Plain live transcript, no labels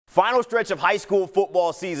Final stretch of high school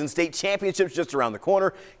football season. State championships just around the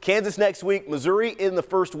corner. Kansas next week, Missouri in the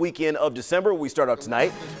first weekend of December. We start off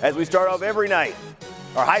tonight, as we start off every night.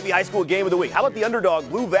 Our Hy-Vee High School game of the week. How about the underdog,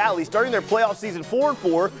 Blue Valley, starting their playoff season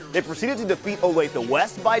 4-4. They proceeded to defeat Olathe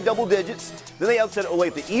West by double digits. Then they upset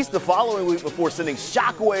Olathe East the following week before sending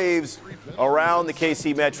shockwaves around the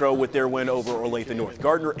KC Metro with their win over Olathe North.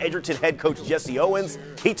 Gardner Edgerton head coach Jesse Owens,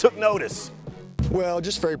 he took notice. Well,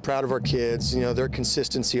 just very proud of our kids. You know, their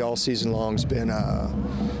consistency all season long has been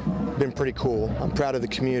pretty cool. I'm proud of the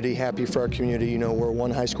community, happy for our community. You know, we're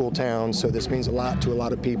one high school town, so this means a lot to a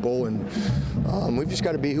lot of people, and we've just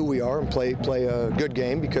got to be who we are and play a good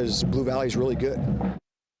game because Blue Valley is really good.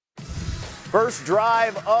 First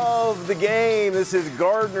drive of the game. This is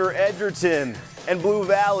Gardner Edgerton and Blue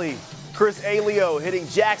Valley. Chris Aleo hitting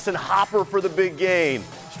Jackson Hopper for the big game.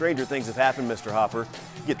 Stranger things have happened, Mr. Hopper.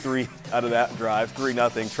 Get 3 out of that drive, 3-0.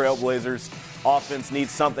 Trailblazers offense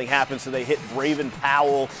needs something happen, so they hit Braven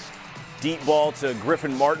Powell. Deep ball to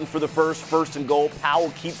Griffin Martin for the first and goal.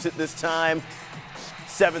 Powell keeps it this time.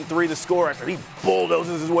 7-3 the score after he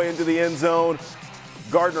bulldozes his way into the end zone.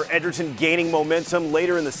 Gardner Edgerton gaining momentum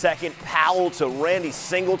later in the second. Powell to Randy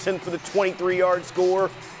Singleton for the 23-yard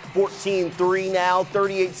score. 14-3 now,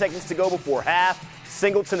 38 seconds to go before half.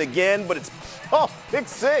 Singleton again, but it's pick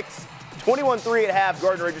six. 21-3 at half.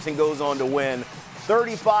 Gardner Edgerton goes on to win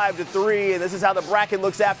 35-3, and this is how the bracket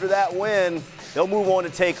looks after that win. They'll move on to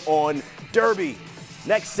take on Derby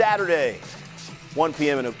next Saturday, 1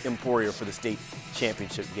 p.m. in Emporia for the state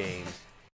championship game.